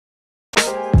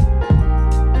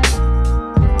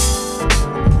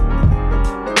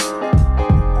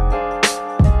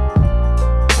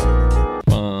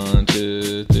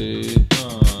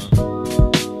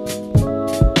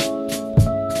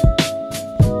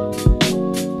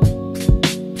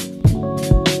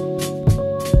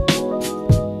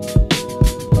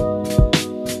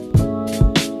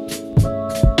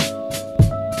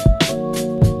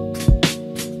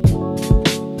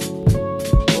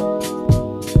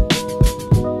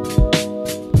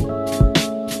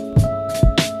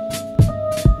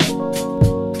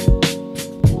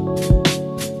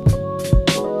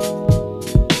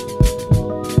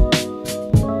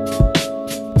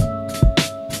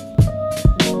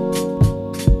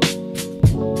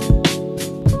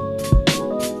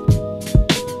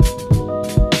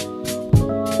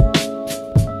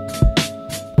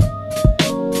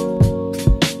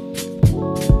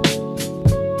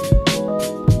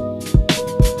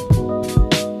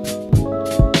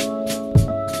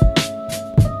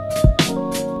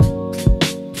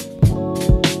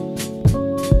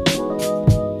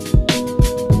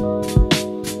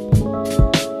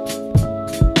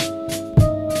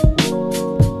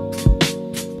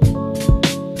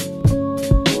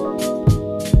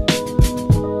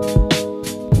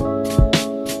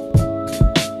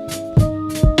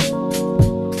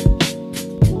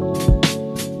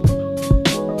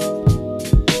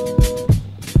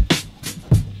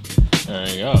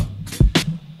you go.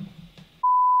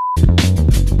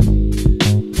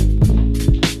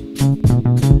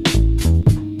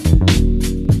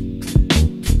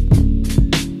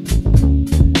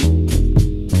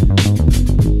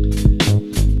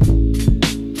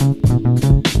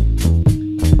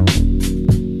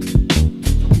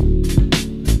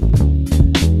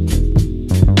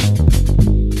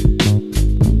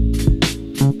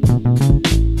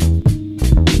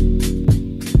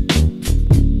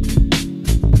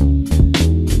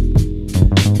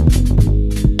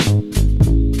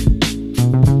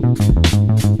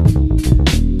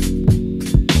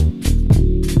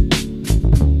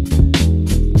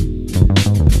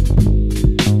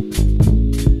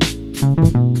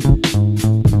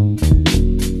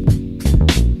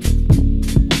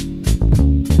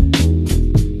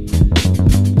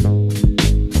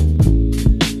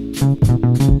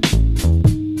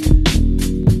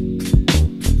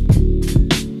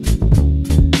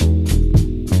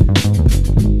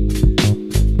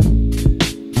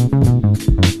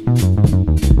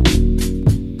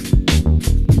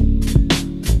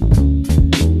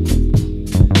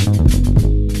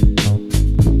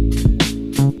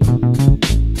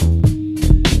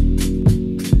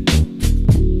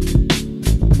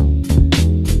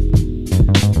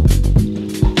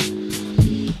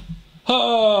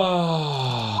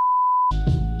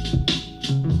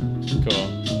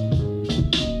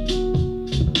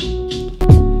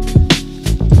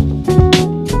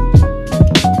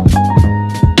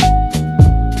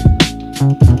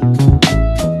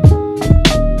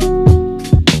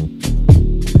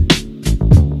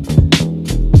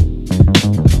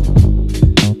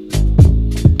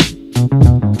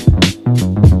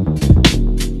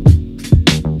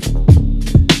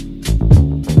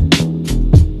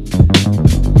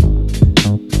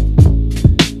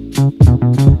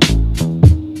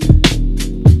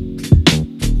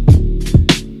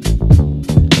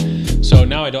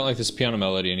 Now I don't like this piano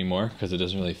melody anymore because it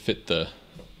doesn't really fit the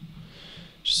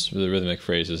rhythmic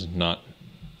phrase is not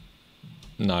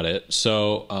it.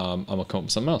 So I'm gonna come up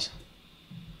with something else.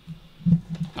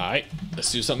 All right,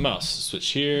 let's do something else. Switch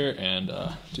here and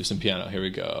do some piano. Here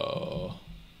we go.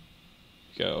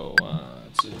 Go 1,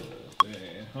 2, 3.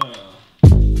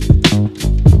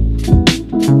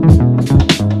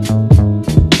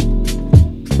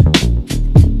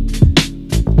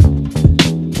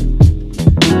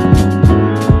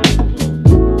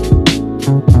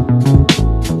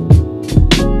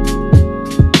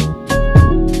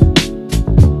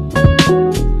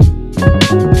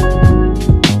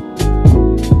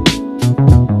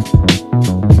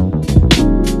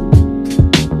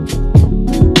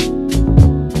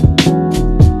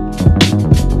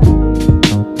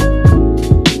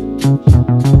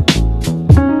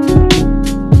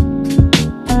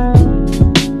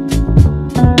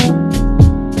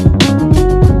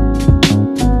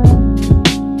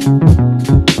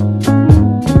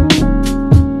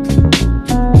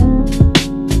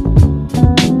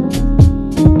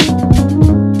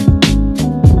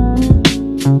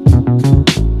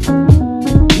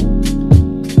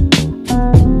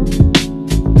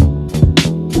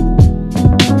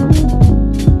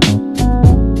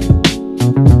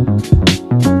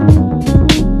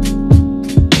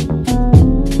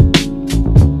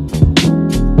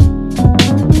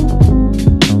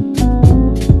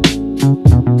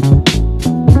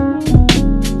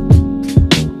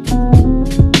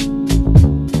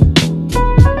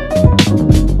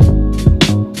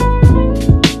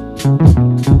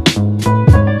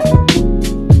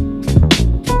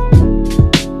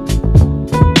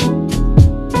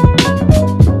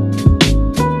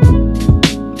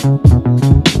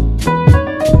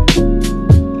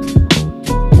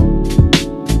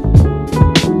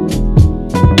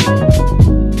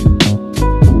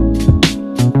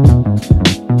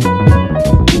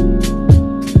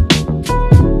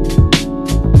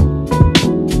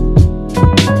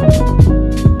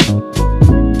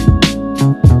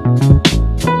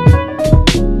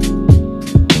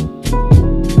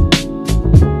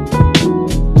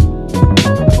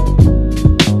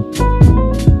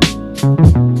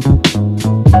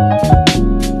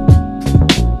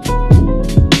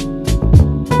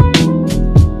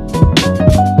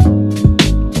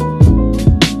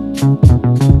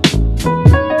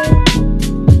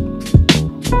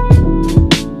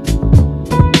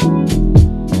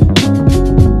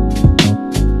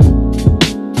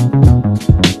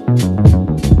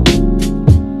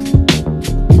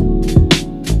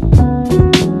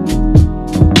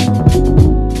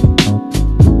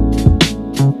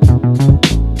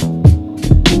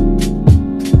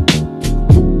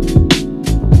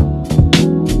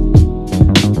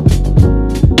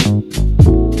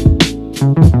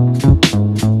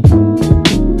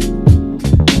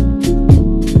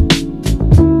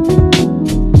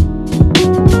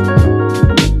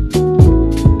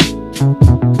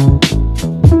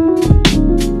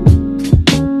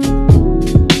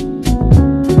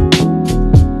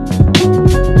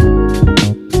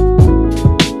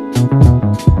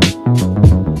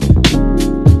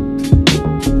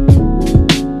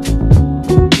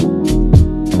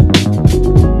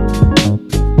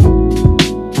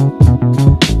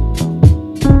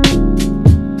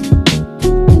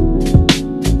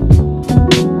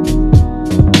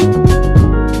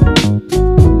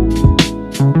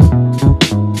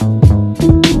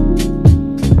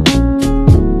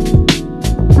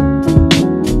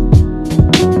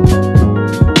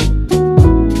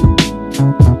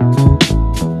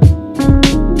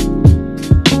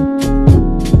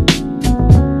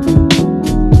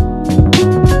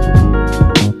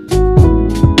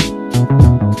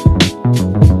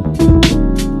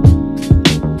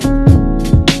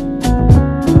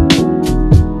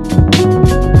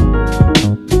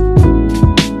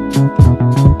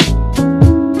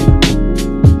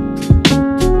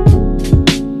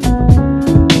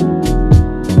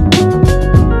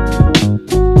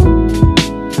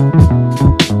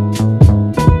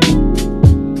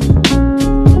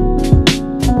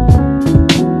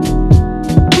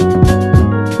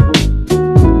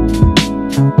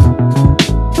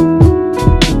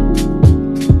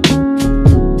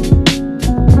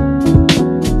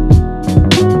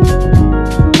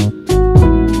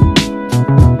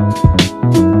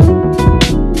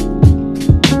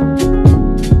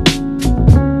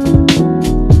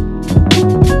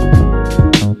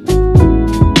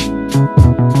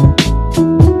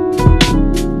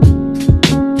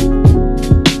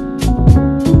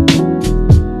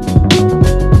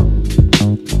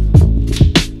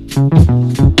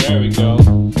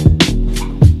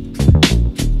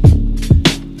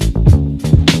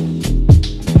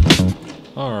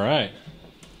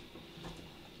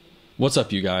 What's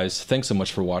up, you guys? Thanks so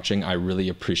much for watching. I really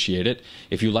appreciate it.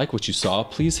 If you like what you saw,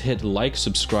 please hit like,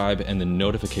 subscribe, and the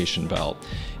notification bell.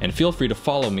 And feel free to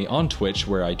follow me on Twitch,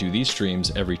 where I do these streams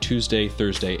every Tuesday,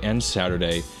 Thursday, and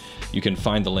Saturday. You can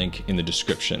find the link in the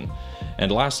description.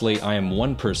 And lastly, I am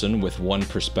one person with one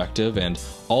perspective, and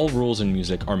all rules in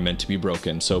music are meant to be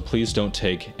broken, so please don't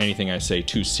take anything I say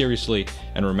too seriously,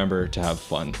 and remember to have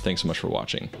fun. Thanks so much for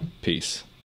watching. Peace.